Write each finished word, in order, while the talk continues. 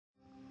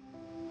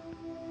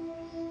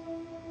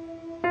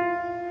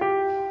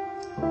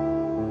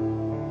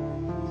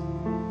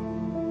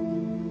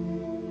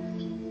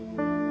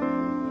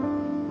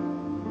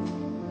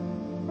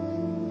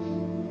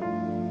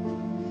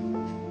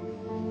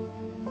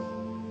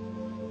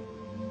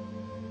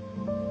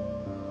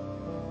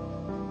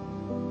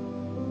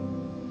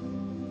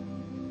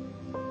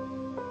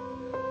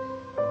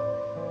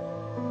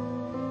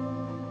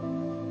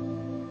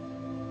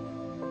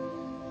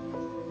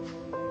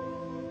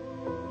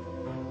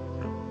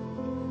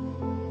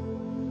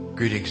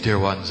Greetings, dear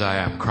ones. I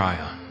am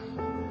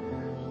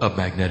Cryon of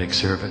Magnetic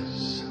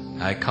Service.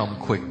 I come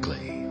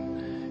quickly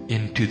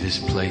into this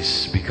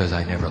place because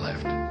I never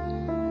left.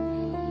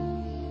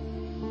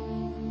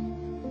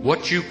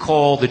 What you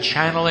call the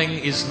channeling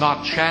is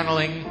not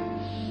channeling.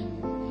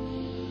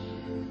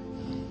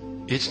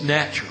 It's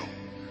natural.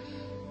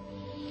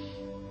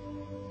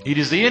 It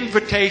is the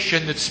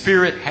invitation that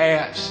Spirit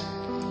has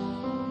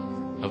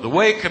of the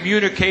way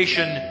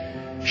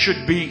communication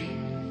should be,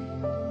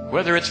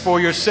 whether it's for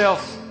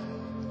yourself,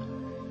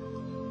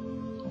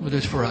 whether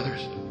it's for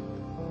others.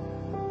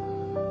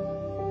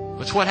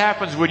 It's what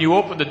happens when you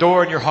open the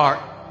door in your heart.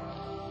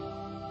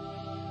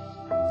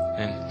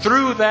 And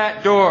through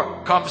that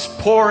door comes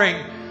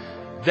pouring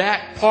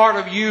that part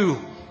of you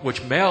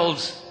which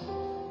melds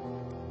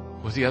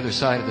with the other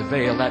side of the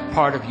veil, that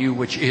part of you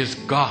which is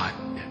God.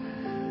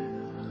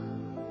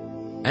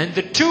 And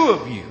the two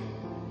of you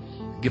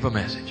give a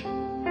message.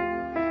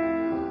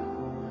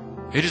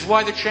 It is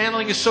why the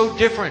channeling is so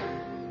different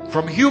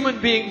from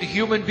human being to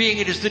human being.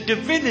 It is the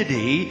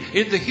divinity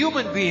in the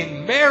human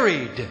being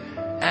married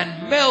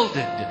and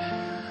melded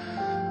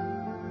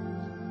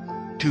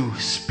to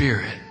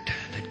Spirit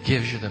that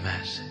gives you the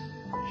message.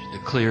 The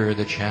clearer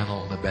the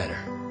channel, the better.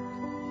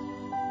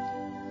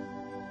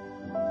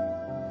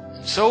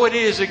 And so it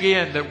is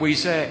again that we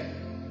say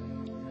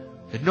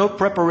that no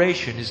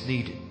preparation is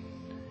needed.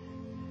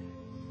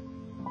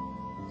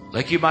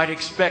 Like you might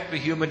expect the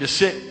human to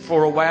sit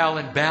for a while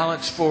and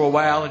balance for a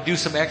while and do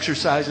some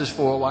exercises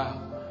for a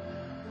while.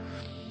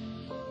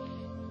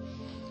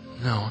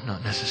 No,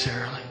 not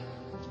necessarily.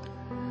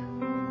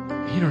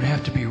 You don't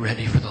have to be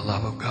ready for the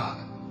love of God.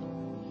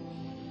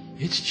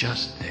 It's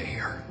just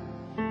there.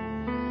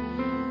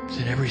 It's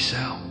in every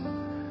cell.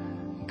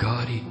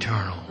 God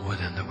eternal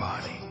within the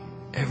body.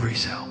 Every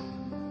cell.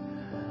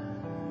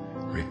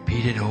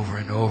 Repeat it over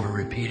and over.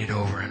 Repeat it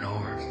over and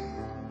over.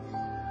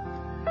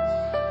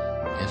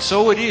 And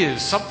so it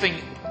is,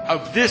 something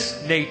of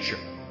this nature,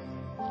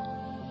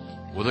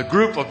 with a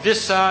group of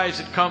this size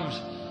that comes,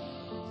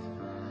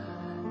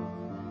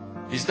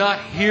 is not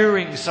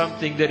hearing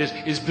something that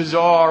is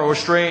bizarre or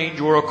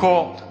strange or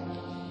occult.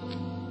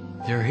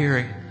 They're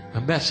hearing a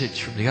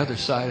message from the other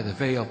side of the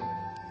veil,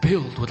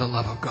 filled with the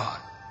love of God.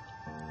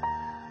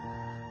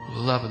 The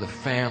love of the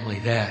family,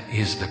 that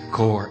is the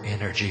core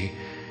energy.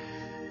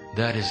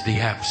 That is the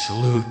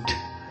absolute.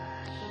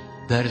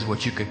 That is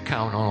what you could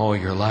count on all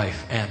your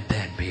life and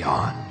then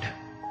beyond.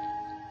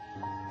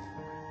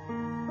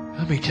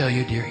 Let me tell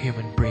you, dear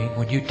human being,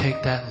 when you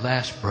take that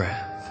last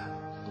breath,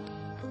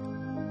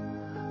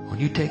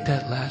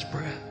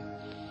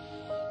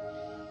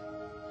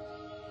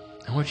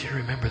 I want you to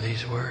remember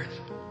these words.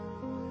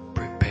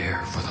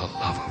 Prepare for the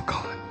love of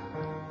God.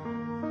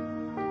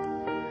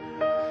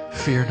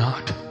 Fear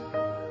not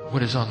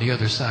what is on the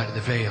other side of the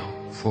veil,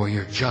 for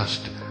you're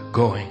just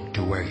going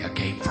to where you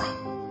came from.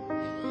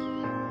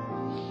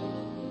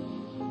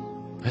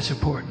 It's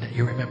important that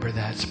you remember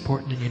that. It's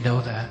important that you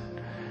know that.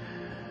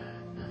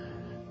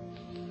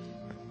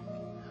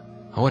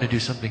 I want to do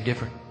something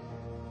different.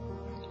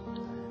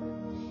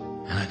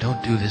 And I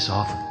don't do this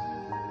often.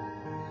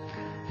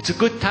 It's a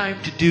good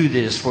time to do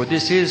this, for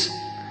this is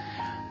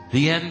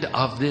the end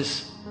of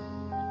this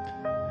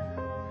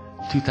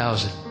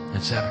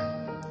 2007.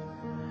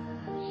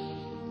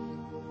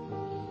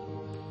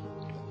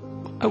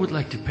 I would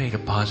like to paint a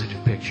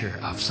positive picture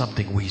of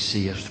something we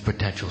see as the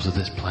potentials of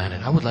this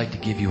planet. I would like to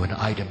give you an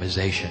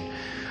itemization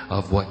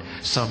of what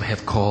some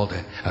have called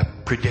a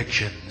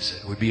predictions.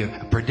 It would be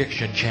a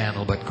prediction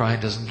channel, but Cryon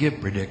doesn't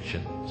give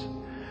predictions.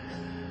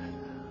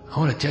 I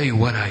want to tell you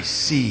what I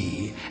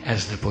see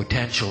as the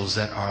potentials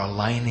that are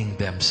aligning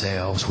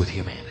themselves with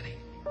humanity.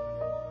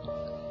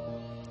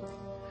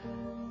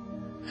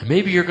 And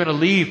maybe you're going to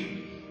leave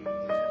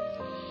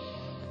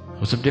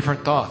with some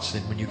different thoughts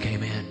than when you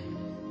came in.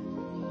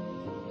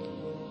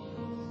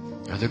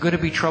 Are there going to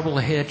be trouble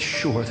ahead?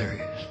 Sure there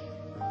is.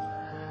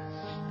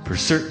 For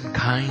certain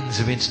kinds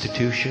of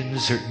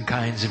institutions, certain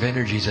kinds of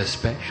energies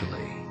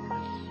especially.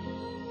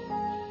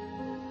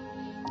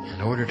 In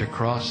order to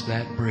cross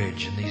that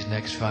bridge in these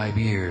next 5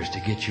 years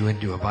to get you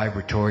into a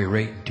vibratory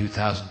rate in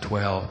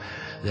 2012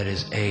 that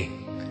is a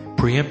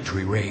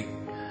preemptory rate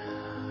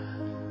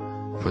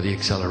for the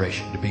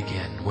acceleration to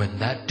begin. When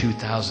that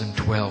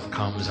 2012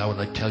 comes, I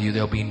would tell you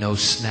there'll be no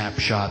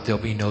snapshot,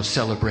 there'll be no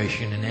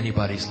celebration in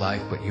anybody's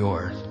life but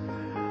yours.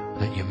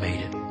 That you made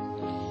it.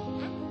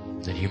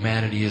 That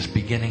humanity is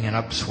beginning an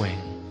upswing.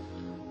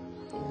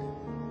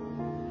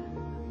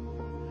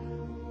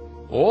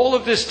 All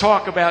of this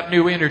talk about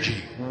new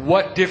energy,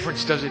 what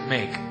difference does it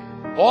make?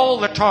 All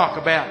the talk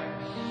about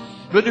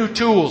the new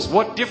tools,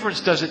 what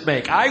difference does it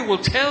make? I will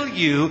tell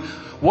you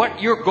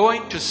what you're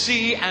going to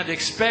see and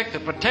expect. The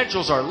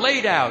potentials are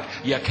laid out.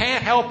 You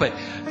can't help it.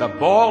 The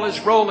ball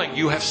is rolling.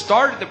 You have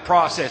started the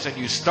process, and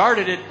you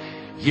started it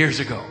years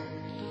ago.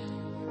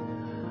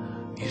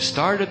 You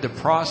started the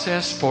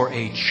process for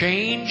a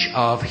change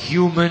of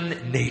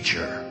human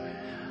nature.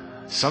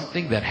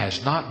 Something that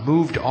has not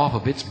moved off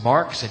of its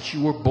mark since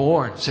you were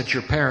born, since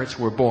your parents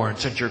were born,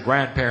 since your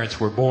grandparents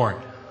were born.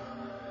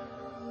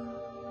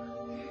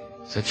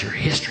 since your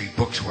history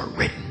books were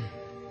written.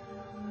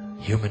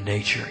 Human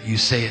nature. You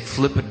say it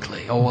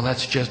flippantly. Oh, well,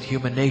 that's just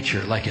human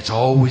nature, like it's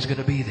always going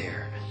to be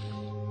there.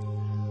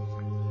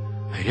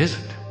 It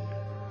isn't.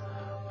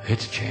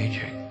 It's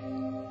changing.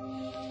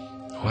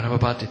 What I'm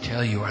about to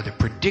tell you are the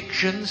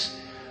predictions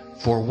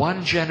for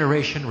one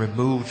generation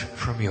removed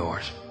from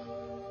yours.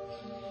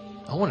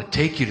 I want to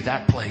take you to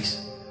that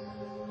place.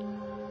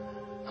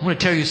 I want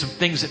to tell you some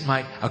things that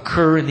might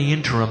occur in the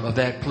interim of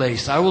that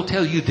place. I will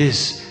tell you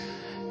this: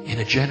 in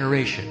a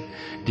generation,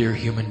 dear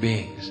human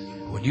beings,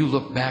 when you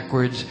look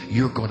backwards,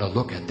 you're going to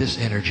look at this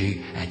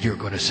energy and you're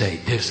going to say,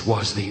 this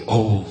was the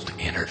old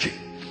energy.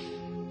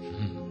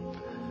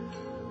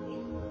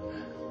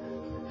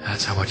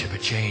 That's how much of a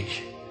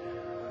change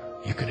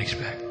you can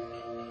expect.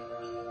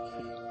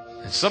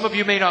 And some of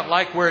you may not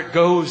like where it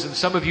goes, and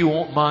some of you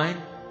won't mind,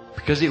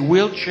 because it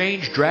will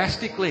change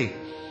drastically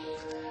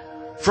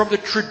from the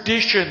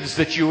traditions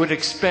that you would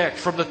expect,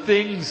 from the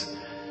things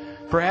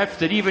perhaps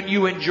that even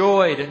you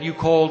enjoyed and you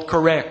called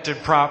correct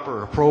and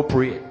proper,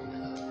 appropriate.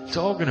 It's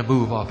all going to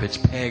move off its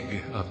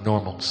peg of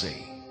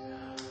normalcy.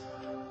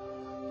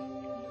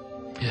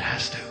 It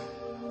has to.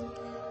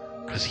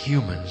 Because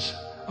humans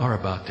are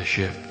about to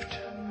shift.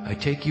 I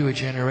take you a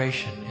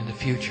generation in the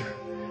future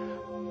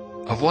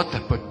of what the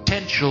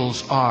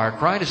potentials are.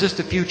 Right? Is this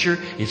the future?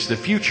 It's the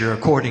future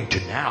according to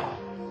now.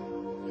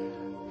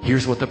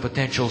 Here's what the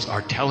potentials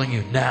are telling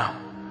you now.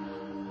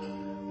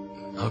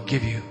 I'll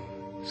give you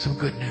some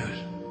good news.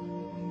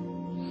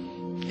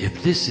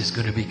 If this is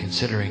going to be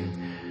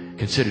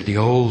considered the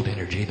old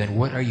energy, then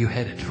what are you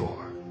headed for?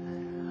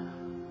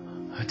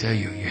 I tell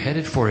you, you're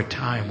headed for a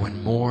time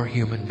when more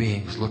human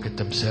beings look at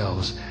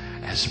themselves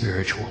as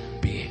spiritual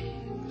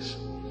beings.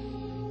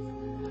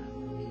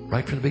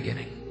 Right from the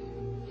beginning.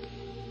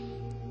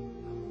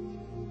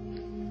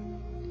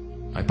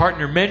 My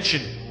partner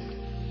mentioned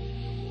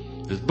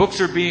that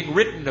books are being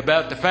written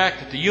about the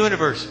fact that the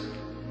universe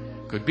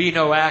could be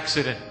no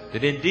accident,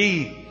 that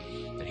indeed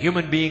that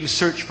human beings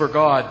search for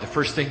God. The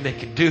first thing they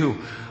can do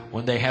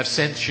when they have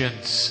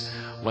sentience,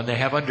 when they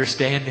have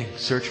understanding,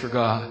 search for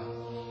God.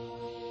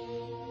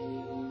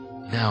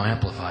 Now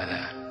amplify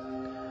that.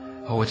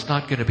 Oh, it's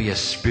not going to be a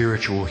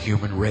spiritual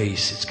human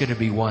race. It's going to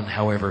be one,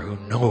 however, who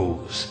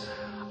knows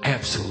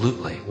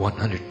absolutely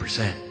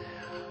 100%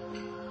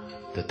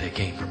 that they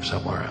came from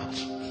somewhere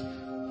else.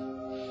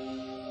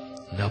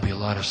 And there'll be a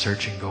lot of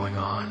searching going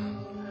on.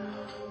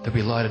 There'll be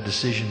a lot of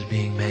decisions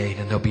being made,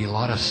 and there'll be a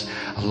lot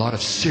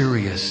of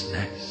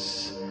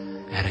seriousness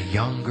at a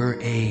younger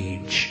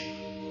age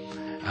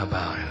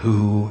about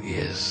who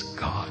is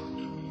God.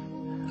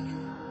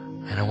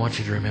 And I want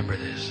you to remember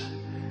this.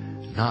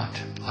 Not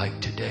like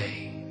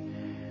today.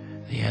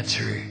 The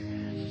answer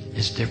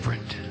is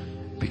different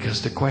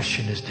because the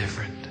question is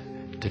different.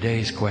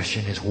 Today's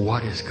question is,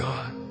 what is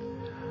God?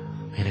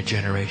 In a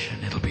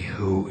generation, it'll be,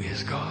 who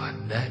is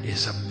God? That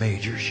is a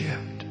major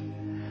shift.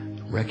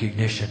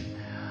 Recognition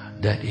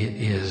that it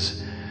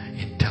is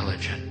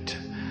intelligent,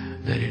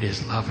 that it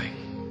is loving.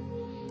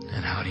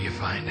 And how do you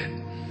find it?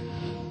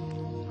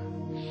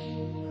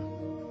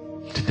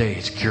 Today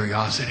it's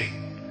curiosity.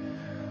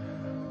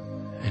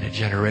 In a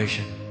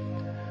generation,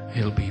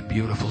 it'll be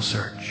beautiful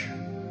search.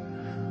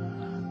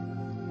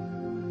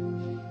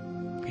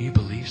 Can you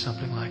believe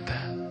something like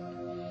that?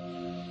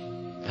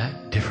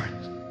 That different.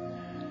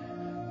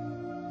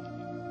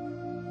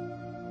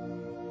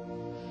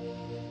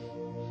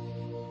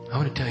 I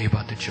want to tell you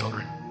about the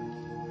children.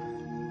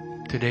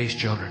 Today's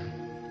children.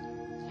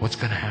 What's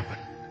going to happen?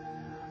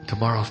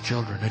 Tomorrow's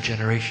children, a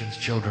generation's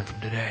children from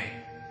today.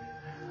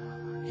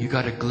 You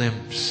got a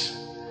glimpse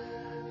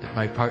that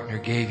my partner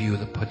gave you,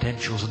 the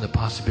potentials and the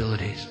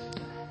possibilities.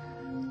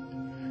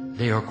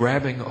 They are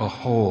grabbing a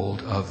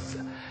hold of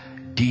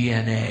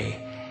DNA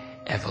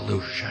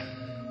evolution,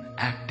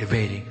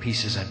 activating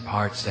pieces and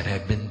parts that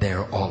had been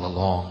there all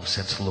along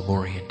since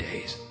Lemurian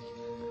days.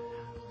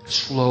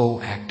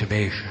 Slow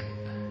activation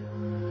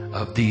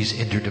of these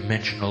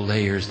interdimensional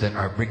layers that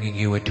are bringing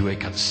you into a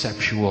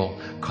conceptual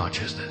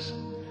consciousness,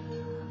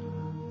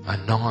 a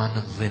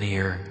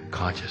non-linear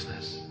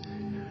consciousness,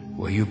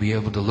 where you'll be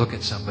able to look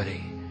at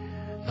somebody,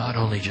 not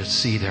only just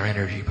see their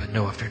energy, but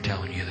know if they're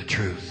telling you the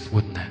truth.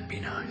 Wouldn't that be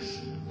nice?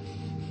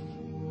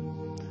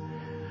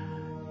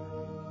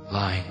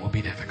 Lying will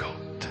be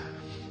difficult.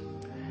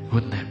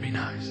 Wouldn't that be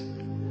nice?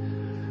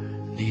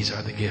 These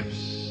are the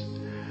gifts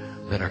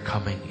that are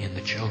coming in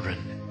the children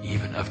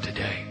even of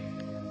today.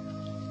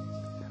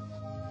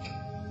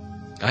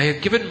 I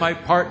have given my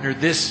partner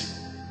this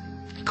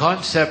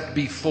concept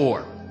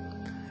before.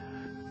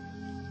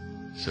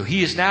 So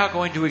he is now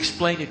going to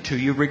explain it to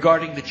you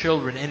regarding the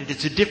children. And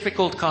it's a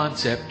difficult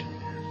concept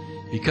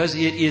because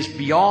it is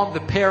beyond the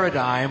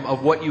paradigm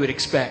of what you would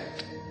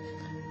expect.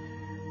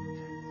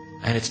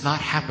 And it's not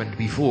happened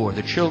before.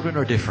 The children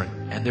are different.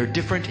 And they're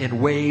different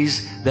in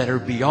ways that are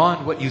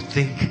beyond what you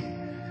think.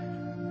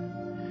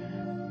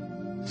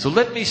 So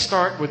let me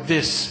start with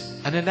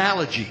this, an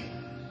analogy.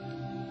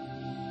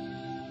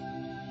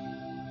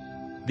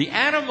 The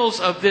animals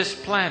of this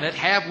planet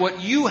have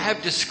what you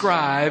have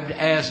described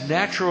as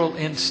natural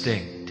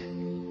instinct.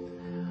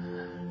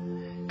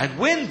 And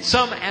when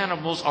some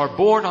animals are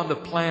born on the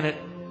planet,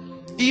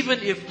 even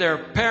if their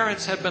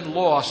parents have been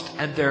lost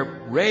and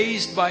they're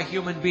raised by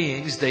human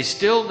beings, they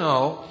still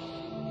know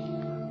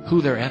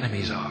who their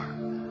enemies are.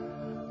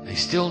 They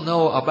still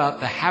know about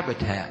the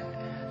habitat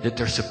that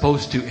they're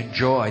supposed to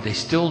enjoy. They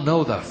still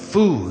know the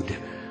food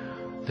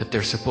that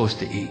they're supposed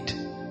to eat.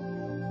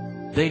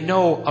 They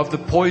know of the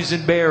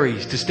poison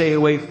berries to stay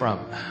away from.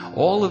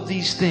 All of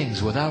these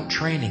things without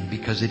training,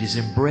 because it is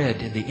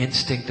inbred in the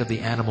instinct of the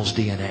animal's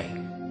DNA.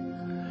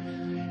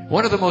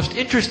 One of the most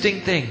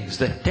interesting things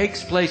that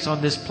takes place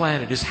on this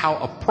planet is how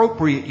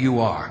appropriate you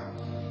are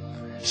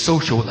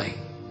socially.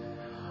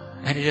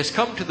 And it has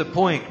come to the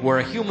point where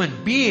a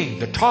human being,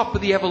 the top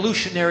of the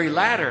evolutionary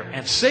ladder,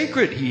 and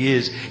sacred he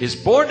is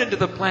born into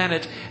the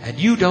planet, and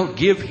you don't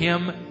give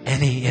him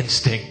any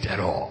instinct at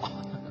all.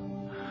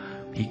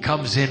 He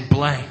comes in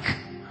blank,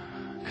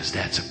 because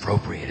that's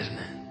appropriate, isn't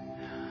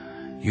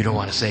it? You don't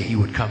want to say he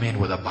would come in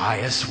with a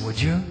bias,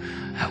 would you?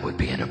 That would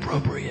be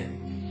inappropriate.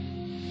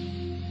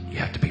 You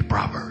have to be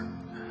proper.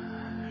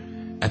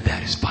 And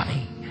that is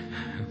funny.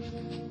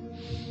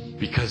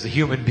 Because the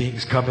human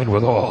beings come in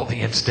with all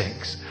the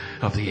instincts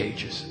of the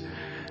ages.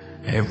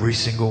 Every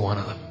single one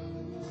of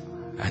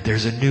them. And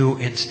there's a new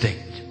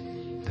instinct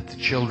that the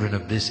children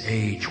of this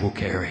age will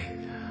carry.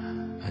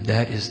 And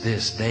that is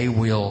this: they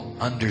will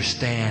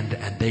understand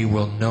and they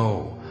will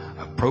know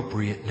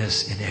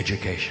appropriateness in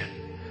education.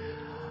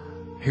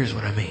 Here's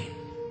what I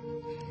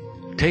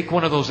mean. Take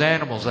one of those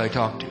animals I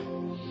talked to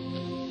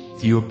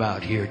you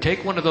about here.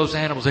 Take one of those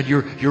animals and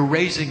you're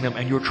raising them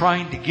and you're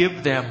trying to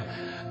give them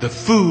the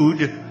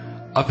food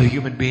of the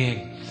human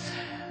being.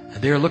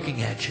 And they're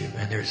looking at you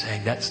and they're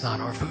saying, that's not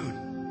our food.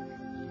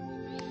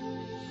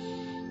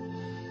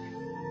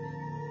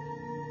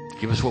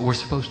 Give us what we're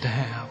supposed to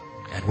have.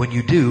 And when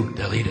you do,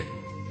 they'll eat it.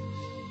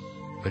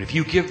 But if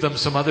you give them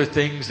some other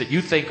things that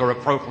you think are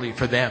appropriate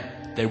for them,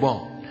 they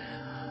won't.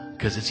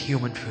 Because it's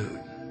human food.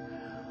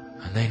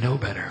 And they know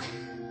better.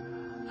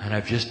 And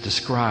I've just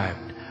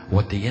described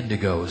what the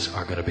indigos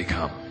are going to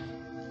become.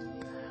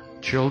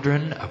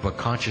 Children of a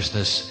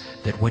consciousness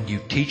that when you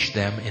teach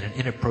them in an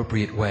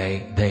inappropriate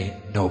way, they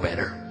know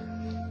better.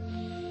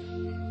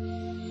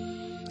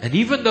 And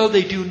even though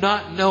they do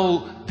not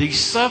know the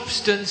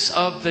substance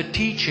of the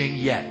teaching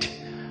yet,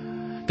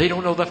 they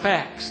don't know the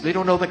facts, they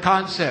don't know the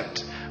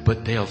concept,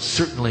 but they'll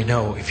certainly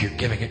know if you're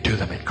giving it to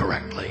them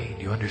incorrectly.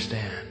 Do you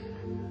understand?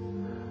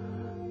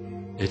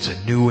 It's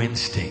a new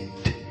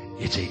instinct.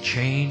 It's a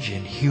change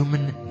in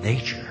human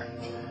nature.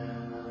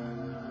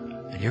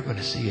 And you're going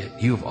to see it.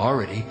 You've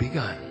already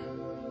begun.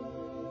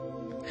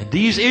 And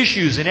these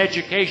issues in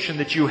education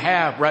that you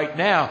have right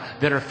now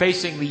that are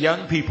facing the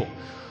young people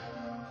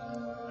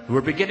who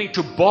are beginning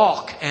to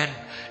balk and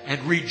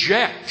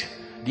reject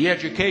the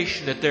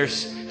education that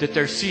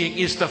they're seeing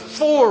is the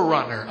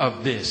forerunner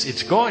of this.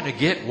 It's going to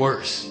get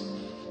worse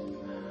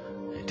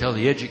until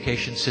the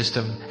education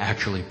system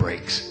actually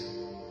breaks.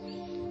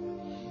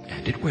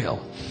 And it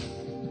will.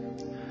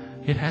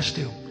 It has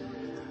to.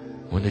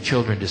 When the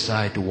children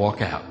decide to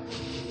walk out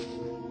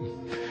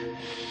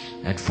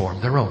and form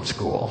their own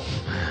school.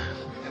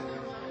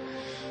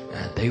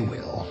 And they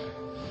will.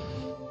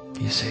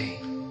 You see,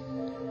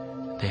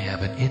 they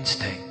have an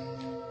instinct.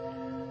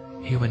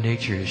 Human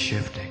nature is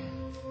shifting.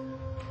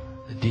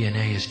 The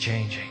DNA is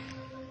changing.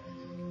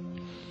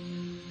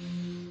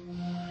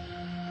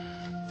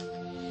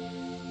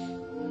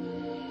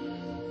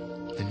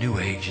 The new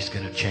age is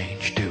going to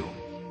change too.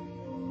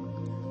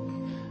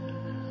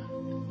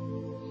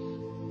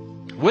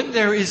 When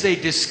there is a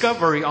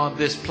discovery on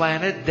this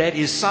planet that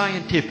is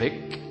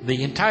scientific,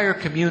 the entire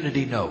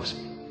community knows.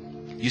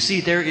 You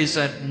see, there is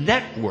a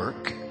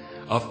network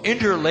of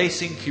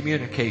interlacing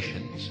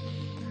communications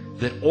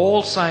that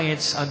all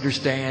science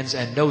understands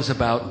and knows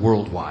about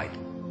worldwide.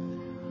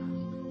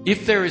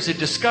 If there is a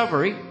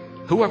discovery,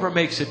 whoever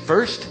makes it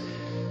first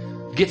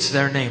gets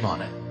their name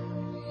on it.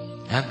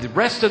 And the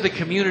rest of the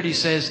community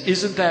says,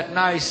 isn't that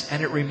nice?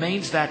 And it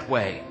remains that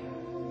way.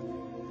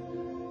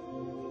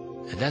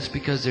 And that's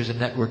because there's a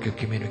network of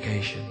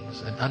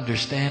communications, an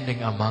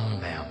understanding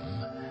among them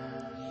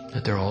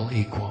that they're all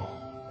equal.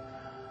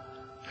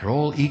 They're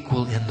all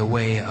equal in the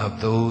way of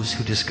those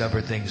who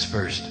discover things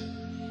first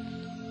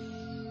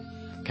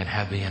can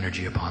have the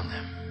energy upon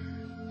them.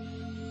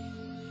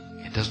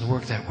 It doesn't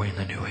work that way in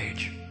the New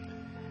Age.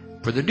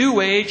 For the New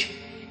Age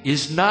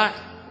is not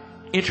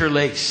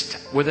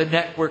interlaced with a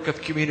network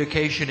of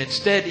communication.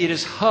 Instead, it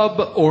is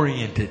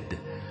hub-oriented.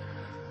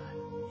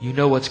 You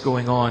know what's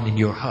going on in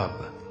your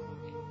hub.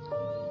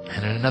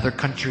 And in another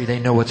country, they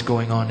know what's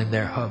going on in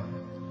their hub.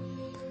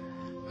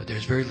 But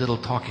there's very little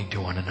talking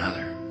to one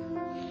another.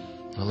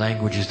 The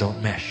languages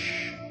don't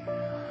mesh.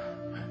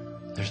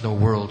 There's no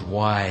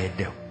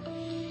worldwide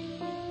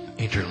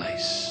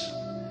interlace.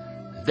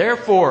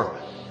 Therefore,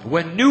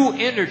 when new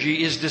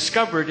energy is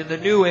discovered in the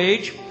New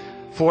Age,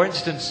 for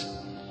instance,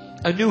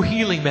 a new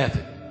healing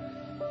method,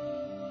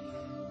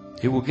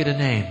 it will get a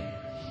name.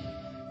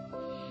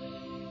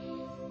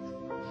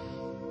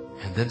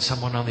 And then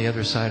someone on the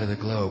other side of the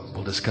globe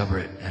will discover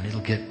it, and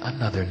it'll get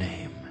another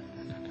name.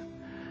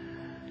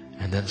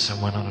 And then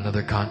someone on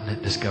another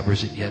continent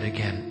discovers it yet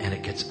again, and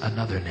it gets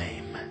another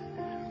name.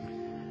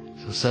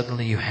 So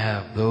suddenly you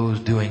have those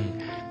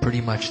doing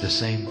pretty much the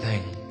same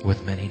thing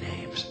with many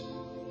names.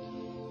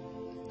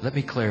 Let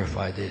me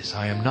clarify this.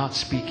 I am not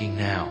speaking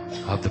now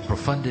of the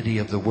profundity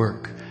of the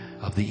work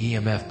of the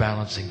EMF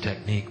balancing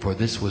technique, for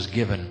this was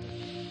given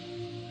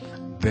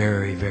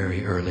very,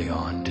 very early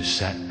on to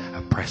set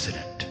a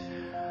precedent.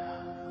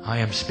 I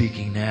am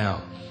speaking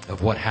now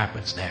of what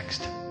happens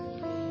next.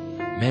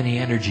 Many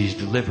energies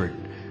delivered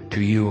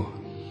to you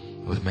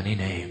with many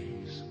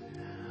names.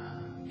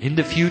 In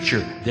the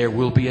future, there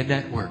will be a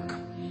network.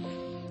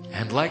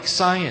 And like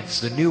science,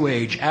 the New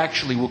Age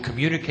actually will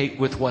communicate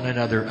with one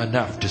another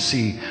enough to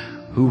see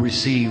who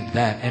received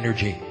that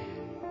energy.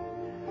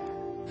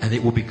 And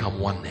it will become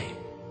one name.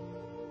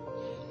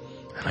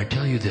 And I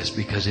tell you this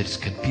because it's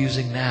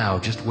confusing now.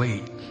 Just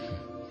wait.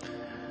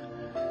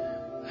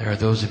 There are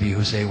those of you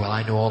who say, well,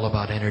 I know all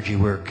about energy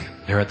work.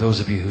 There are those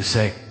of you who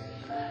say,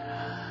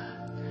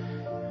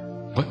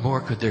 what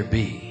more could there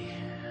be?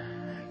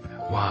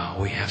 Wow,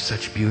 we have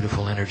such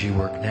beautiful energy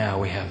work now.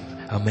 We have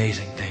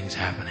amazing things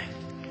happening.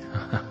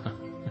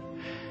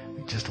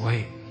 Just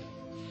wait.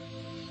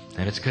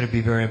 And it's going to be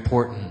very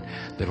important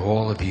that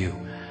all of you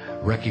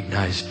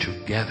recognize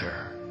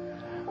together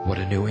what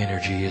a new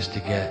energy is to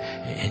get,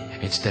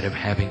 instead of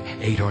having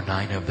 8 or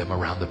 9 of them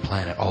around the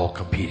planet all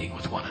competing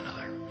with one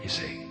another, you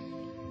see.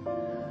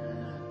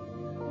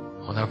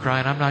 Well, now,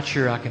 Brian, I'm not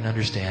sure I can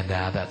understand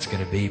how that's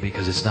going to be,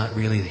 because it's not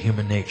really the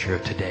human nature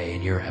of today,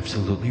 and you're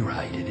absolutely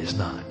right, it is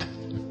not.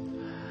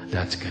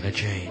 That's going to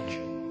change.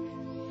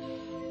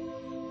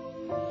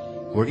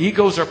 Where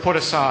egos are put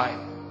aside,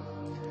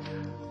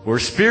 where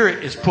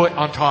spirit is put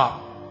on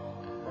top,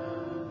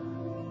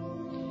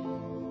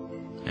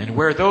 and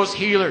where those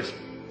healers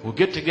will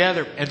get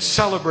together and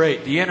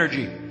celebrate the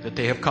energy that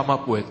they have come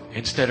up with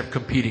instead of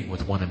competing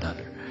with one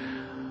another.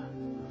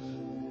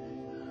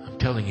 I'm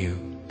telling you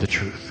the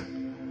truth.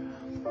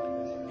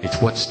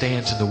 It's what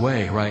stands in the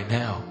way right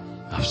now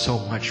of so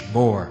much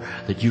more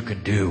that you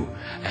can do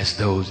as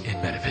those in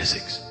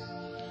metaphysics.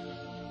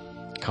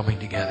 Coming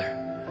together,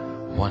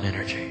 one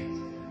energy,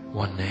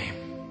 one name,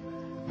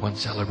 one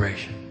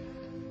celebration.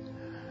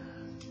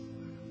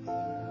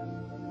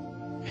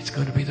 It's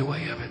going to be the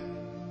way of it.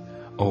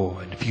 Oh,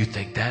 and if you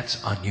think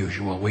that's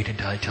unusual, wait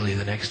until I tell you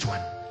the next one.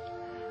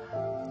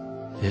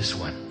 This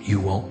one you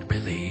won't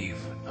believe.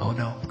 Oh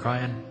no,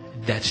 Brian,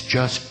 that's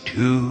just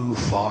too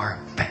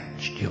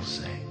far-fetched, you'll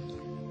say.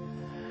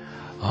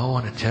 I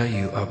want to tell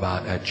you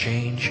about a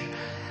change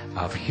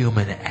of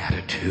human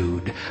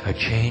attitude, a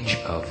change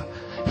of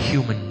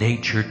human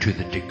nature to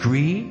the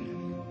degree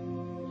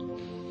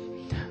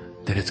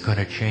that it's going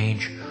to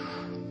change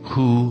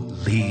who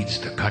leads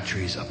the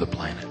countries of the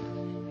planet.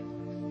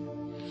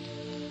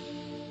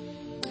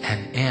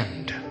 An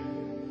end.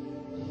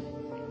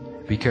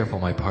 Be careful,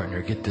 my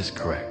partner, get this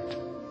correct.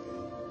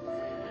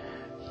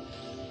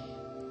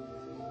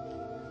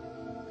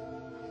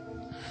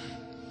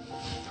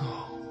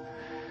 Oh,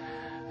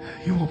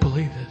 you won't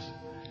believe this.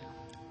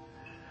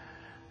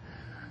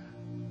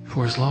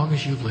 For as long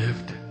as you've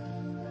lived,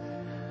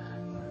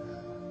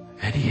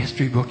 any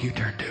history book you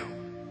turn to,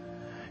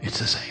 it's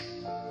the same.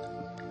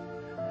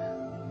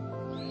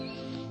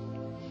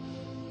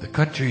 The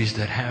countries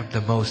that have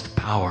the most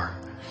power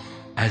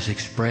as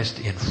expressed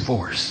in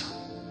force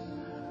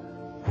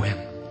win.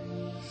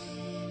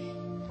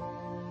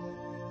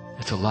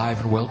 It's alive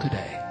and well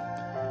today.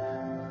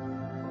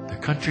 The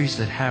countries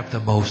that have the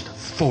most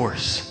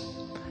force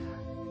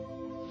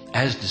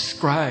as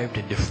described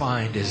and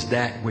defined as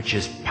that which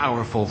is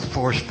powerful,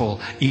 forceful,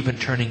 even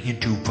turning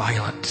into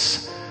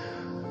violence,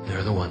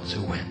 they're the ones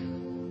who win.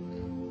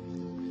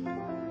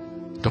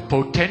 The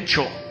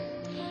potential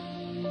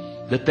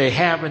that they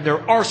have in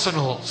their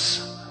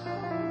arsenals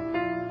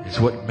is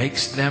what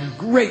makes them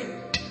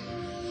great.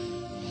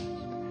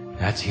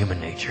 That's human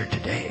nature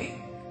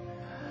today.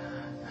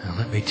 And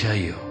let me tell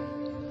you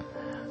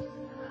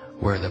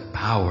where the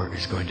power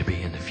is going to be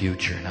in the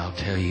future. And I'll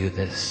tell you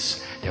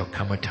this, there'll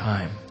come a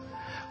time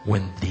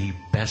when the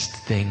best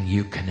thing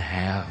you can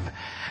have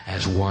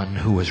as one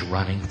who is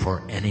running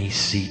for any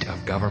seat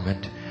of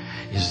government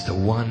is the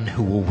one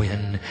who will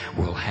win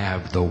will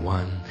have the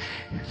one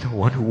who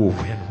will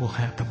win will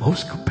have the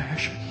most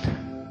compassion.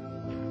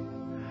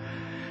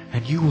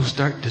 And you will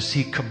start to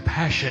see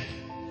compassion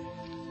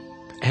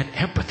and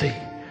empathy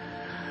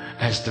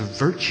as the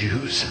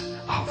virtues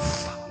of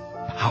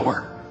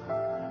power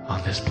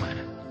on this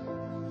planet.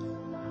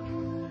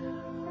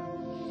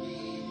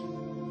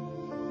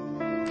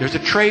 There's a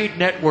trade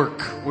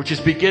network which is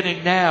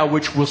beginning now,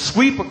 which will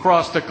sweep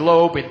across the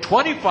globe in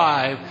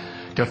 25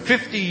 to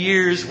 50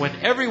 years. When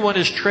everyone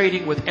is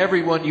trading with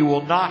everyone, you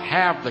will not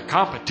have the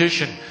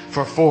competition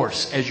for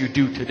force as you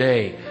do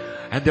today.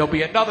 And there'll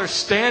be another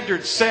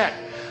standard set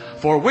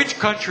for which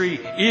country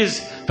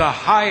is the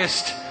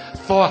highest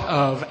thought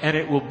of, and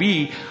it will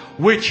be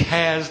which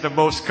has the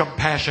most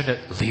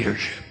compassionate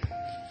leadership.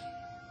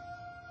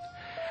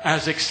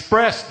 as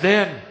expressed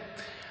then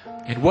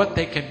in what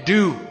they can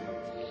do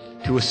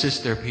to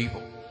assist their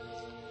people.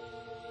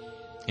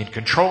 In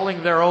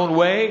controlling their own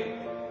way,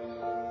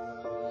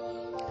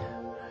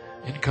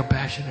 in a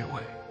compassionate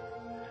way.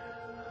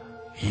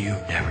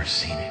 You've never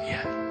seen it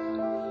yet.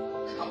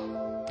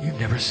 You've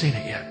never seen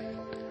it yet.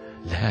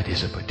 That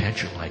is a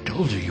potential. I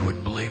told you you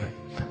wouldn't believe it.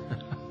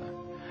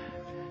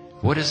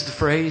 What is the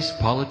phrase?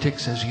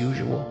 Politics as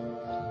usual.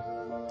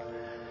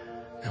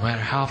 No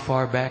matter how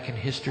far back in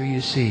history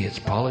you see, it's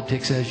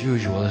politics as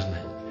usual, isn't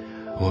it?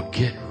 Well,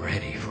 get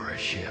ready for a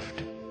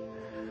shift.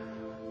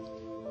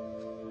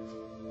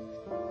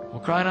 Well,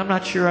 crying, I'm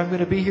not sure I'm going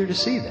to be here to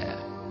see that.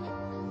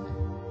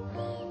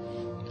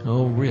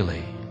 Oh,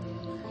 really?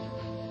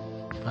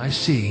 I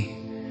see.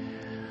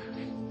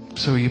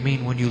 So you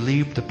mean when you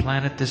leave the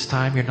planet this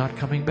time, you're not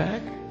coming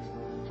back?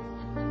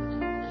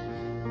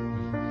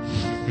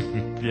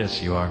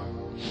 Yes, you are.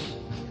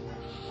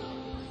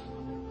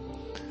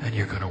 And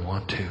you're going to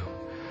want to.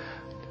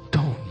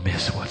 Don't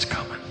miss what's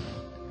coming.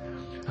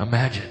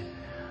 Imagine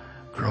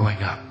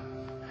growing up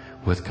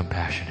with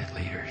compassionate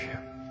leadership.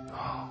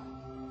 Oh.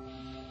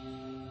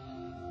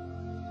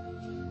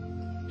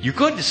 You're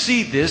going to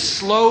see this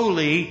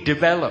slowly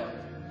develop.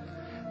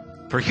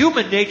 For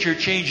human nature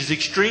change is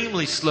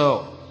extremely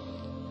slow.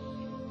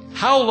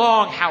 How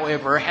long,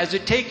 however, has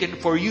it taken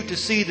for you to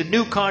see the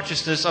new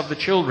consciousness of the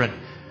children?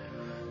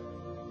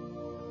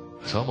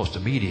 It's almost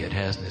immediate,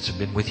 hasn't it? It's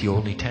been with you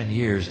only 10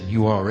 years and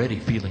you are already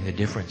feeling the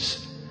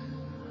difference.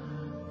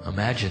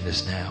 Imagine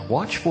this now.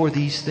 Watch for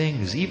these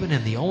things, even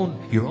in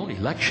your own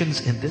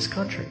elections in this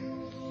country.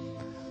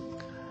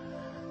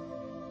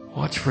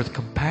 Watch for the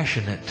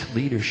compassionate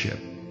leadership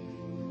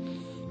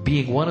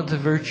being one of the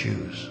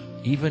virtues,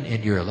 even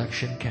in your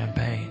election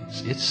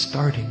campaigns. It's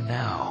starting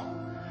now.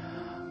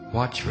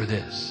 Watch for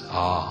this.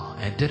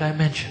 And did I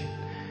mention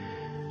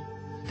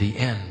the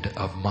end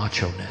of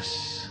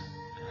macho-ness?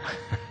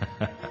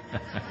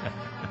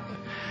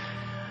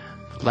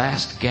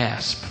 Last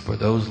gasp for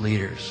those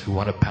leaders who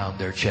want to pound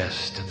their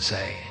chest and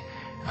say,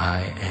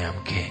 I am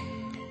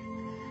king.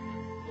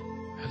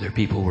 Other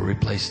people will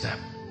replace them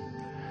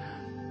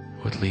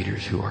with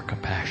leaders who are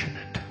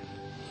compassionate.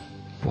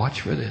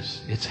 Watch for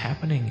this. It's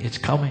happening. It's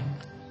coming.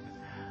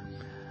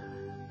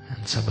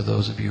 And some of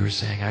those of you are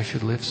saying, I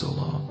should live so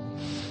long.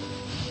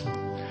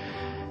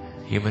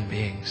 Human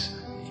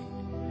beings,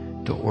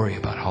 don't worry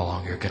about how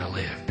long you're going to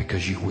live,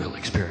 because you will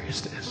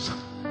experience this.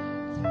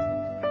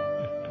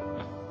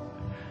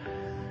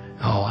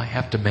 Oh, I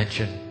have to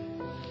mention,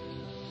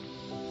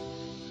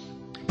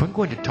 if I'm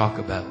going to talk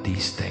about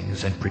these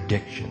things and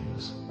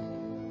predictions,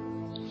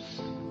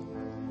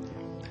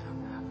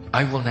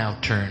 I will now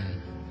turn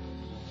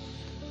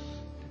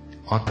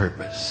on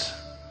purpose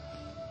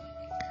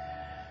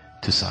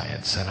to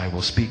science, and I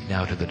will speak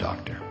now to the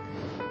doctor,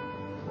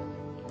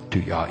 to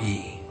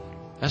Yai,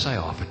 as I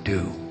often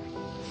do.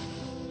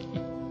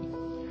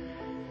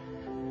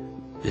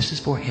 This is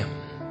for him.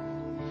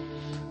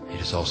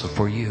 It is also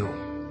for you.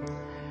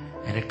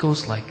 And it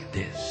goes like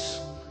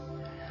this.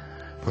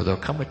 For there'll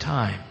come a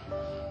time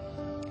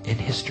in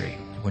history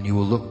when you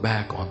will look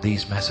back on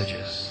these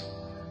messages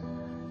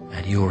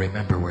and you will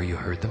remember where you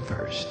heard them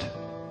first,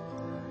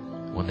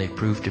 when they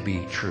proved to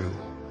be true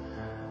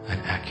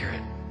and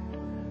accurate.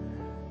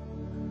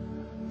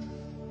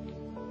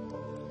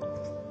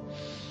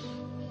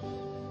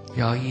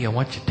 Yai, I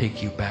want to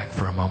take you back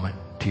for a moment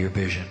to your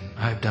vision.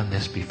 I've done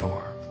this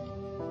before.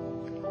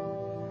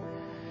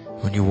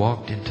 When you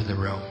walked into the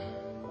room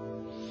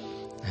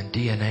and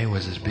DNA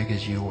was as big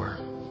as you were,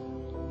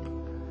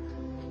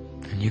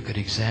 and you could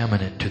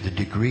examine it to the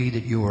degree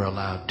that you were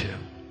allowed to,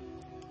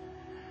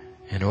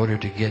 in order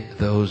to get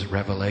those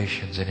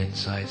revelations and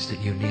insights that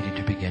you needed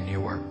to begin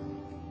your work.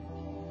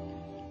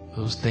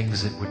 Those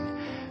things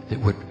that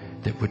would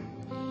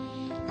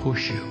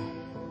push you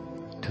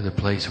to the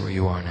place where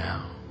you are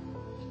now.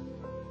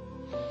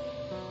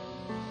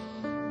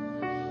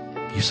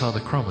 You saw the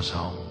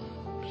chromosomes.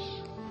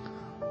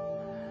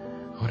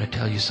 I want to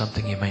tell you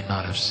something you may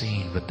not have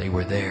seen, but they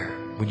were there.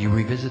 When you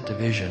revisit the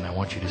vision, I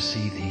want you to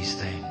see these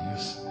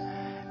things,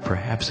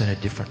 perhaps in a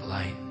different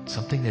light,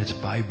 something that's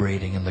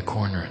vibrating in the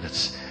corner,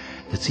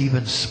 that's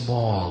even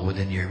small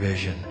within your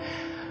vision.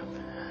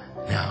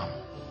 Now,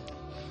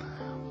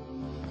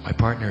 my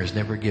partner has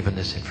never given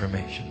this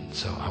information,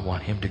 so I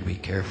want him to be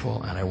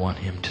careful, and I want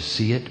him to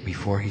see it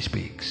before he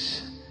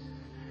speaks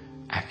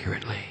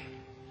accurately.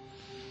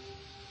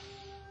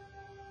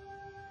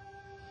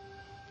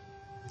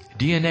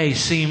 DNA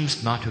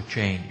seems not to have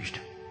changed.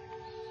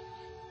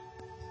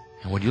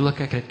 And when you look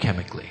at it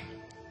chemically,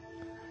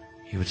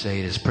 you would say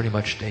it has pretty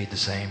much stayed the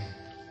same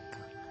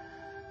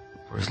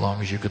for as long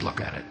as you could look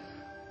at it.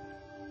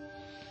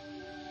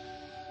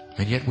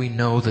 And yet we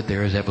know that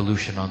there is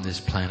evolution on this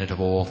planet of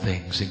all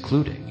things,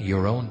 including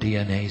your own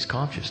DNA's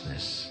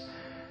consciousness.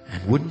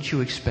 And wouldn't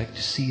you expect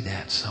to see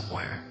that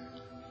somewhere?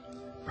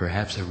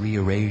 Perhaps a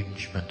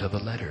rearrangement of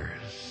the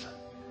letters,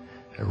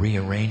 a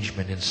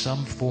rearrangement in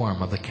some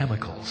form of the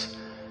chemicals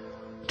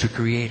to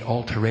create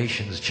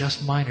alterations,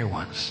 just minor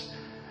ones,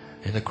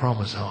 in the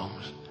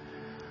chromosomes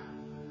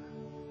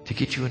to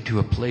get you into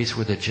a place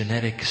where the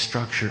genetic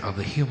structure of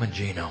the human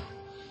genome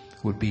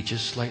would be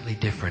just slightly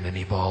different, an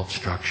evolved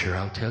structure.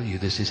 I'll tell you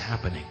this is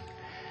happening.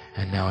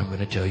 And now I'm going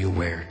to tell you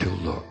where to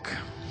look.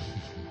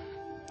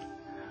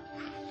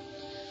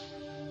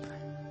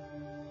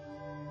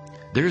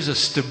 There's a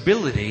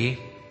stability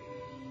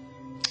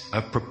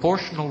of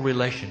proportional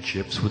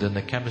relationships within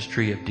the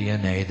chemistry of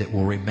DNA that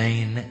will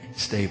remain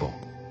stable.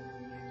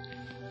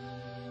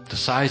 The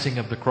sizing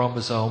of the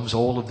chromosomes,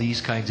 all of these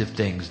kinds of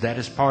things, that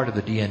is part of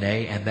the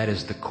DNA, and that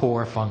is the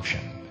core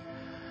function.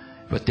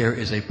 But there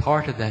is a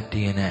part of that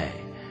DNA,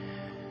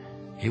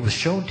 it was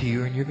shown to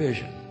you in your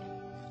vision,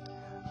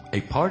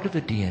 a part of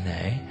the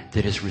DNA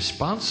that is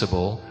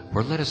responsible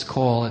for, let us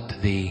call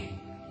it the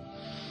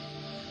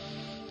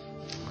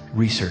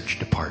research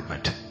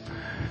department.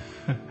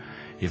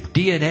 If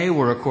DNA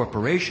were a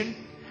corporation,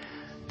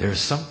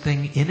 there's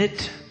something in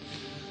it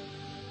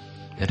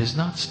that is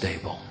not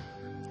stable,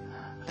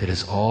 that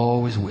is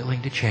always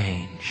willing to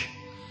change,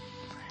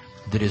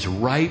 that is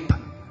ripe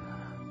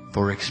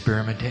for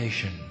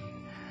experimentation,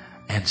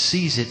 and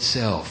sees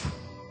itself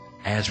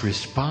as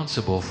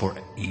responsible for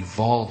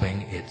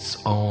evolving its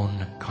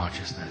own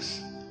consciousness.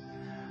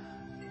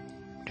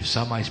 To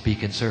some I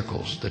speak in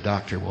circles. The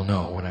doctor will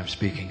know what I'm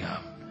speaking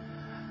of.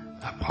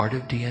 A part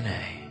of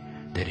DNA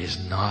that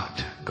is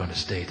not going to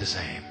stay the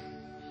same.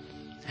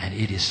 And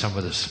it is some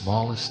of the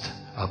smallest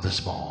of the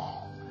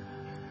small.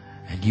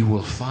 And you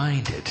will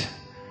find it.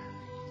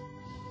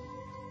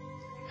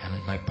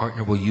 And my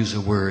partner will use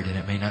a word, and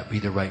it may not be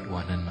the right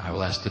one, and I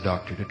will ask the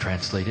doctor to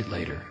translate it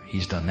later.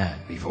 He's done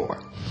that before.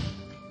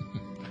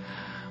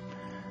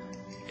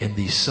 In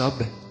the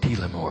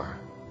subtelomere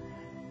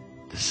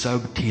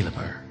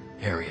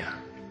area,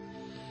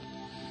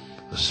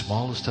 the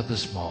smallest of the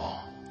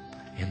small,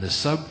 in the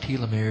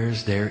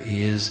subtelomeres there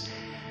is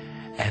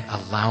an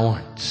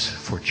allowance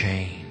for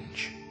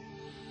change.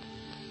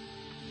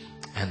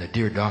 And the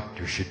dear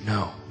doctor should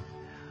know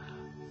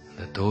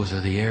that those are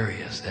the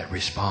areas that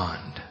respond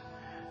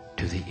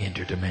to the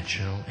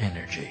interdimensional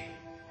energy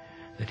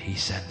that he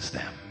sends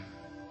them.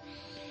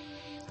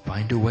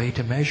 Find a way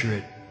to measure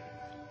it,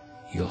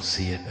 you'll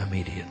see it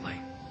immediately.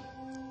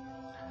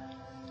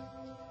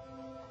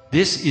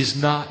 This is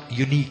not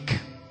unique,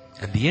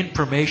 and the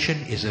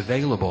information is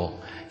available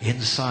in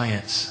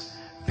science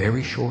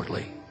very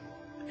shortly,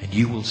 and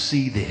you will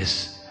see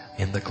this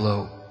in the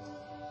globe.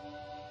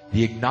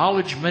 The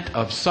acknowledgement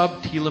of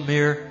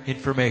subtelomere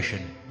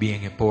information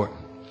being important.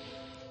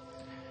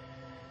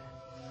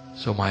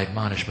 So my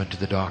admonishment to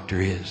the doctor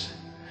is,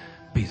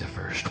 be the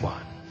first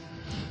one.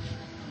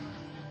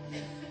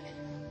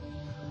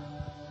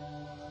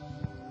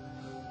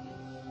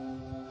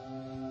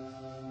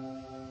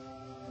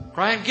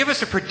 Brian, give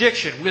us a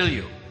prediction, will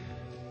you?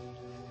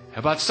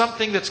 About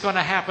something that's going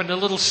to happen a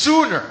little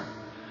sooner.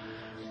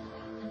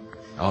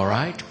 All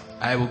right,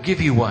 I will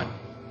give you one.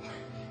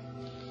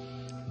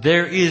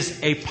 There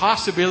is a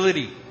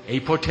possibility,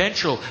 a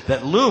potential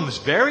that looms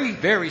very,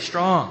 very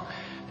strong,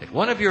 that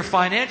one of your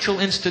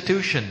financial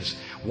institutions,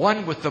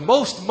 one with the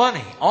most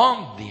money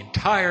on the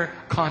entire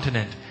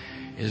continent,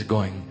 is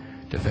going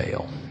to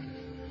fail.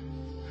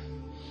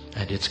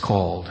 And it's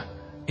called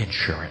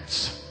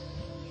insurance.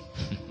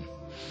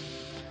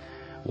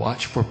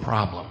 Watch for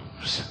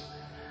problems.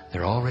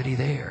 They're already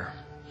there.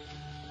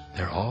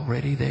 They're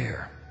already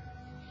there.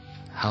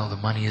 How the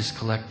money is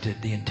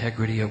collected, the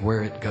integrity of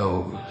where it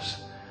goes,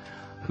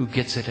 who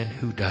gets it and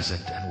who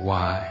doesn't, and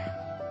why,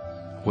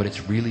 what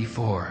it's really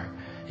for.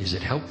 Is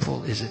it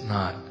helpful? Is it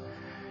not?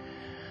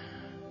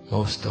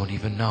 Most don't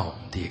even know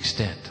the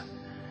extent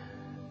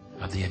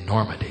of the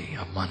enormity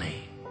of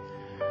money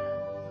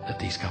that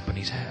these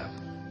companies have.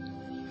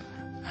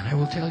 And I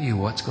will tell you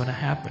what's going to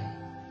happen.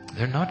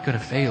 They're not going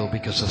to fail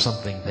because of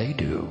something they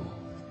do.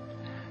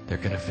 They're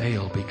going to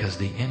fail because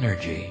the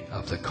energy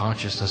of the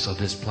consciousness of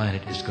this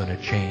planet is going to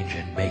change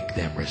and make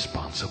them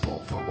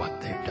responsible for what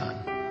they've done.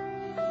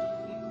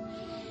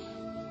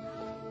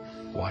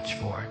 Watch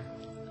for it.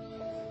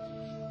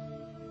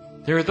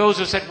 There are those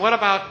who said, what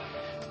about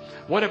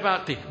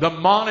the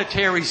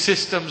monetary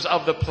systems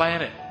of the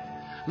planet?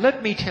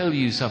 Let me tell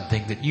you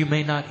something that you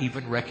may not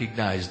even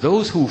recognize.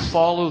 Those who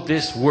follow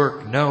this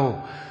work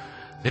know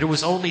that it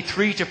was only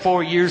 3 to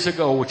 4 years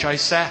ago which I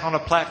sat on a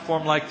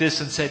platform like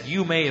this and said,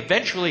 you may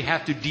eventually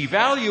have to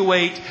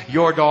devaluate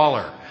your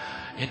dollar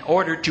in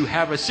order to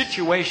have a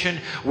situation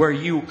where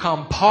you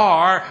come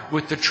par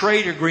with the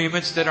trade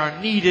agreements that are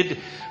needed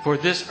for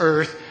this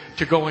earth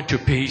to go into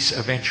peace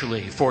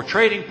eventually. For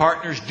trading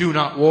partners do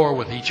not war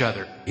with each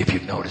other, if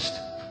you've noticed.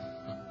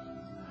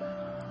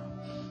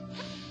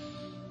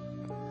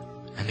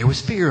 And there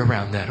was fear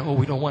around that. Oh,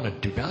 we don't want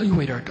to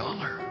devaluate our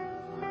dollar.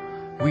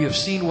 We have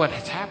seen what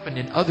has happened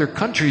in other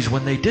countries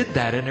when they did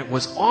that, and it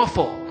was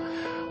awful.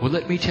 Well,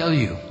 let me tell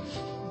you,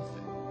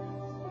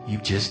 you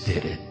just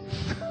did it.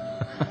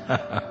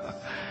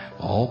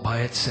 All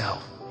by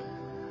itself.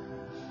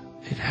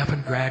 It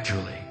happened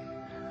gradually.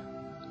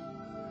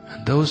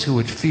 And those who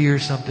would fear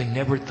something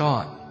never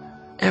thought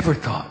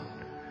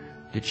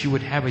that you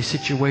would have a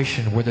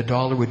situation where the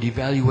dollar would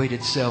devaluate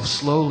itself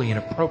slowly and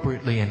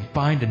appropriately and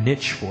find a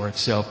niche for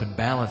itself and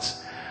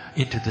balance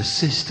into the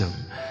system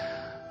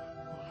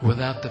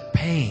without the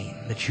pain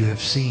that you have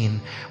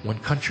seen when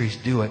countries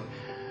do it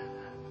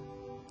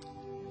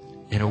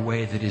in a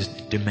way that is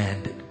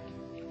demanded.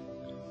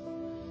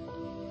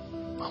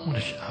 I want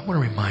to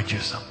remind you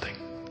of something.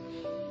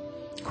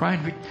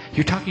 Crying,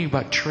 you're talking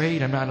about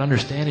trade. I'm not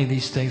understanding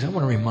these things. I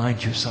want to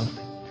remind you of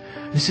something.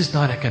 This is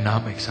not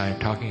economics I am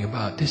talking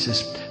about. This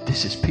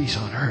is peace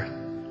on earth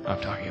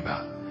I'm talking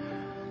about.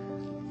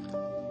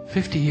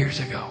 50 years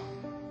ago,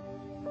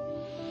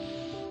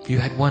 you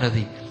had one of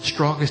the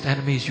strongest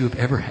enemies you have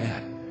ever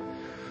had.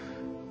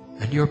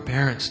 And your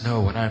parents know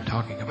what I'm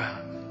talking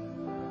about.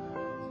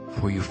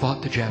 For you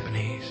fought the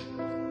Japanese.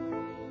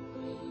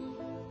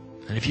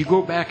 And if you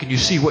go back and you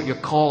see what you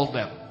called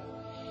them,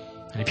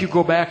 and if you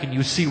go back and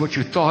you see what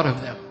you thought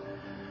of them,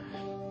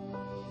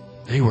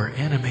 they were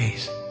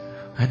enemies.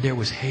 And there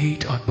was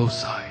hate on both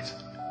sides.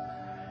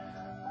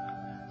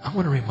 I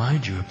want to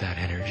remind you of that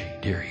energy,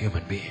 dear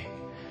human being,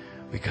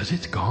 because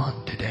it's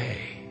gone today.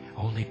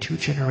 Only 2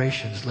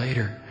 generations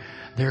later,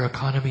 their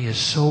economy is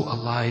so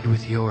allied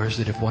with yours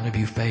that if one of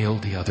you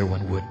failed, the other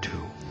one would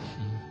too.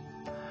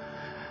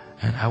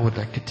 And I would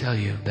like to tell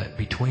you that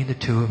between the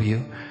two of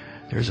you,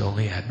 there's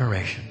only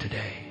admiration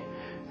today.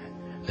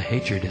 The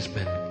hatred has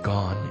been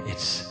gone.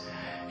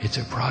 It's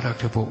a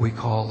product of what we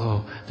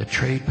call the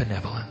trade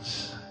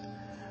benevolence.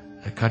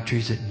 The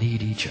countries that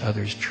need each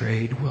other's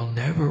trade will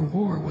never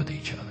war with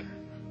each other.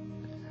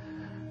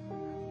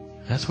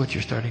 That's what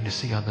you're starting to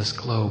see on this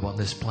globe, on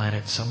this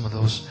planet. Some of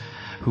those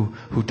who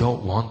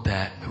don't want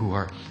that, who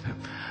are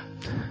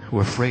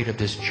afraid of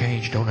this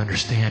change, don't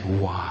understand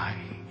why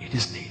it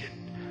is needed.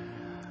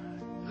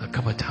 There'll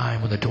come a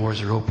time when the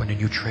doors are open and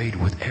you trade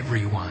with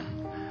everyone.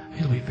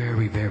 It'll be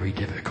very, very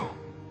difficult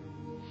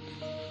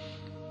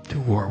to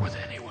war with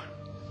anyone.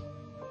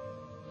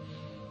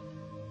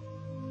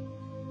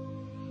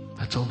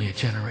 That's only a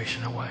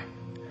generation away.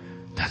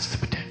 That's the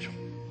potential.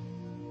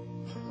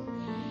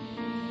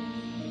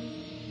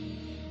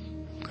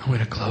 I'm going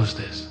to close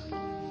this.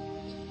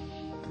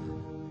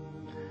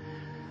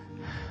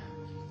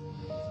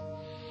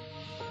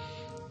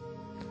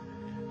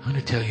 I'm going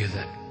to tell you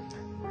that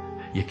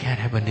you can't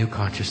have a new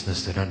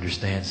consciousness that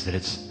understands that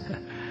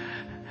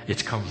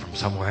it's come from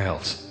somewhere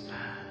else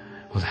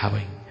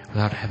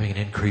without having an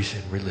increase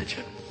in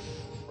religion.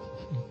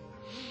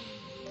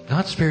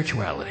 Not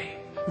spirituality,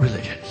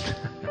 religion.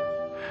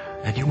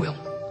 And you will.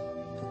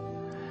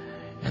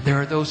 And there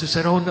are those who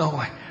said, oh no,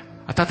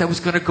 I thought that was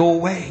going to go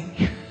away.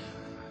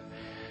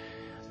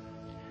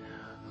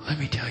 Let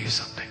me tell you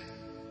something.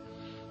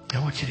 I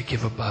want you to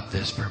give above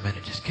this for a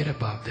minute. Just get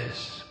above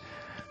this.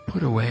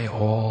 Put away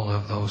all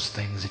of those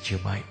things that you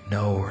might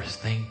know or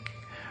think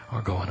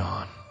are going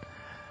on.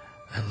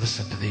 And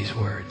listen to these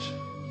words.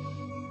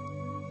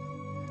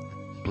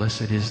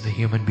 Blessed is the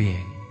human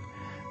being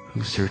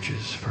who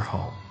searches for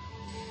home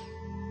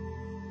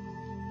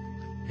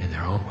in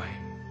their own way,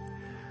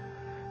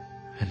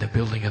 in the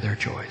building of their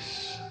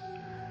choice,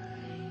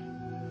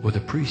 with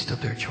a priest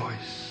of their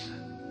choice,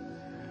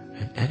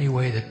 in any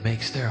way that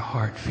makes their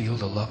heart feel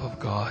the love of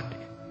God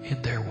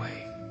in their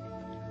way.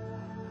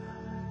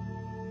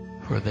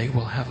 For they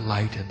will have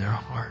light in their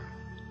heart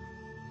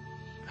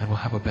and will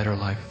have a better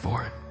life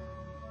for it.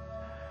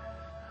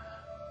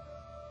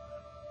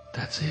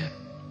 That's it.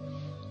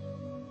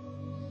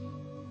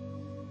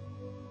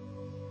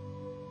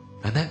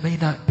 And that may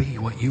not be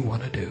what you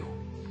want to do.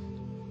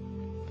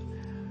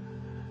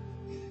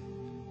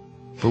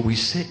 For we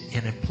sit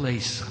in a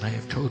place, and I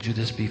have told you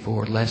this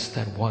before, less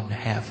than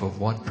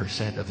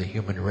 0.5% of the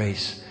human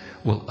race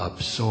will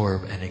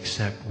absorb and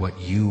accept what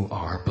you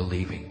are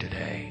believing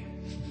today.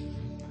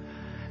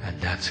 And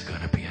that's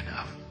going to be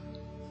enough.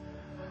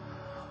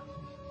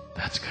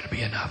 That's going to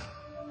be enough.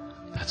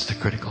 That's the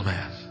critical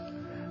mass.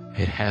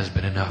 It has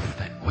been enough.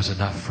 That was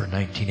enough for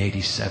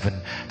 1987,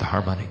 the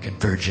harmonic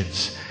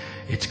convergence.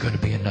 It's going to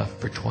be enough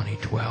for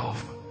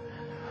 2012.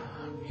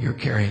 You're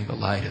carrying the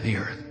light of the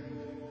earth.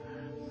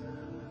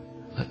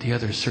 Let the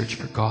others search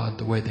for God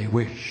the way they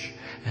wish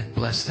and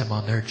bless them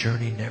on their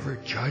journey. Never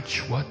judge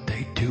what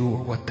they do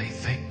or what they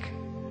think.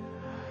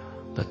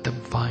 Let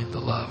them find the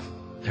love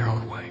their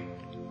own way.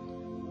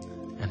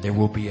 And there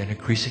will be an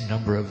increasing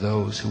number of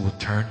those who will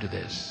turn to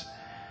this.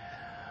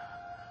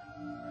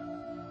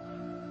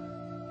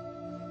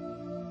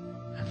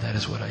 And that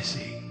is what I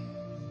see.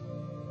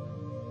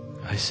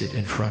 I sit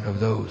in front of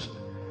those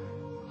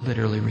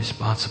literally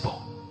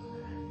responsible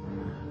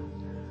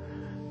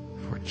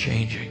for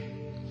changing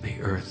the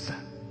earth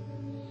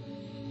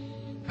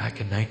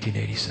back in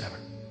 1987.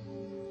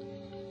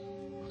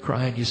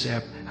 Crying, you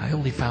say, I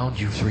only found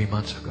you 3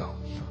 months ago.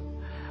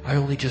 I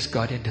only just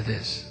got into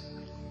this.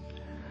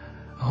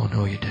 Oh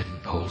no, you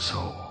didn't, old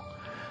soul.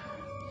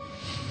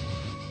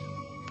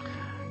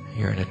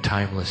 You're in a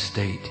timeless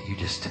state. You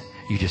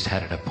just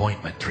had an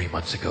appointment 3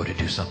 months ago to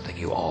do something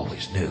you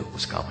always knew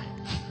was coming.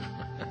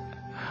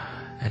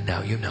 And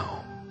now you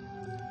know.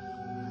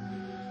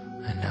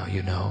 And now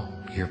you know.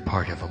 you're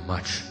part of a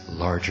much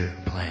larger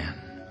plan.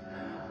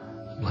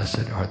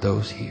 Blessed are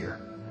those here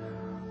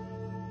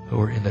who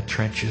are in the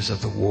trenches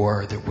of the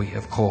war that we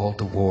have called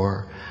the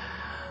war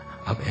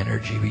of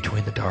energy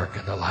between the dark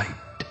and the light.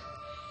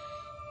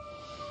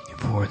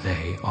 For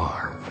they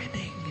are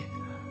winning.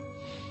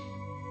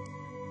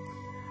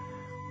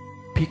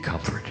 Be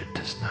comforted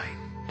this night.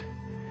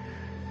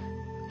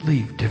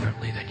 Leave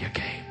differently than you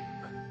came.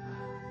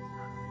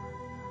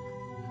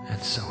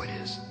 And so it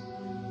is.